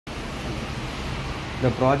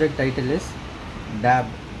The project title is DAB,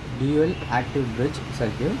 Dual Active Bridge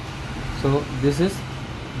Circuit. So this is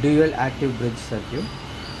dual active bridge circuit.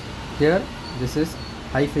 Here this is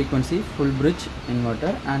high frequency full bridge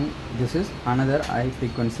inverter, and this is another high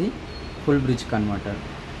frequency full bridge converter.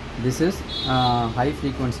 This is high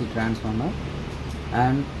frequency transformer,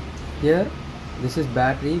 and here this is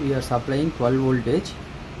battery. We are supplying 12 voltage.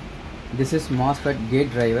 This is MOSFET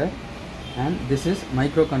gate driver, and this is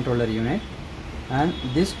microcontroller unit, and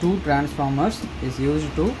these two transformers is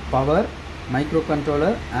used to power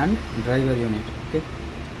microcontroller and driver unit. Okay,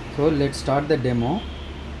 so let's start the demo.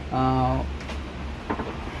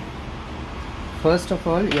 First of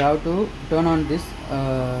all, you have to turn on this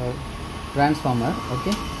transformer.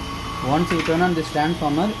 Okay, once you turn on this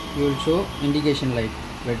transformer, you will show indication light,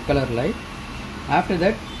 red color light. After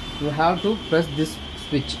that, you have to press this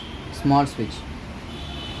switch, small switch.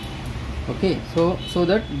 Okay, so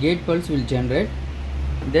that gate pulse will generate.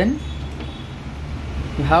 Then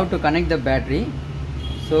you have to connect the battery.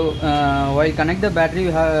 So while connect the battery,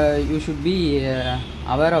 you should be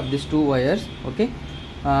aware of these two wires. Okay,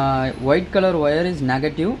 white color wire is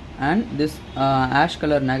negative, and this ash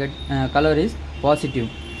color color is positive.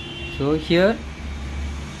 So here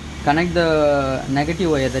connect the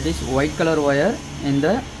negative wire, that is white color wire, in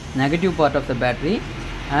the negative part of the battery,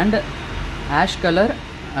 and ash color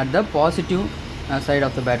at the positive side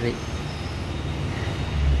of the battery.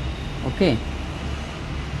 Okay,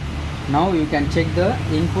 now you can check the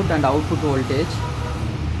input and output voltage.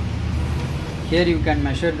 Here you can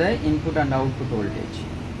measure the input and output voltage.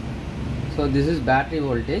 So this is battery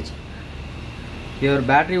voltage. Your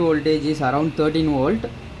battery voltage is around 13 volt,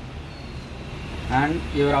 and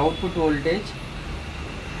your output voltage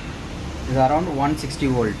is around 160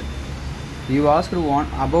 volt. You asked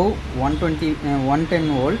above 110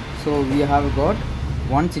 volt, so we have got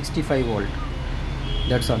 165 volt.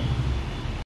 That's all.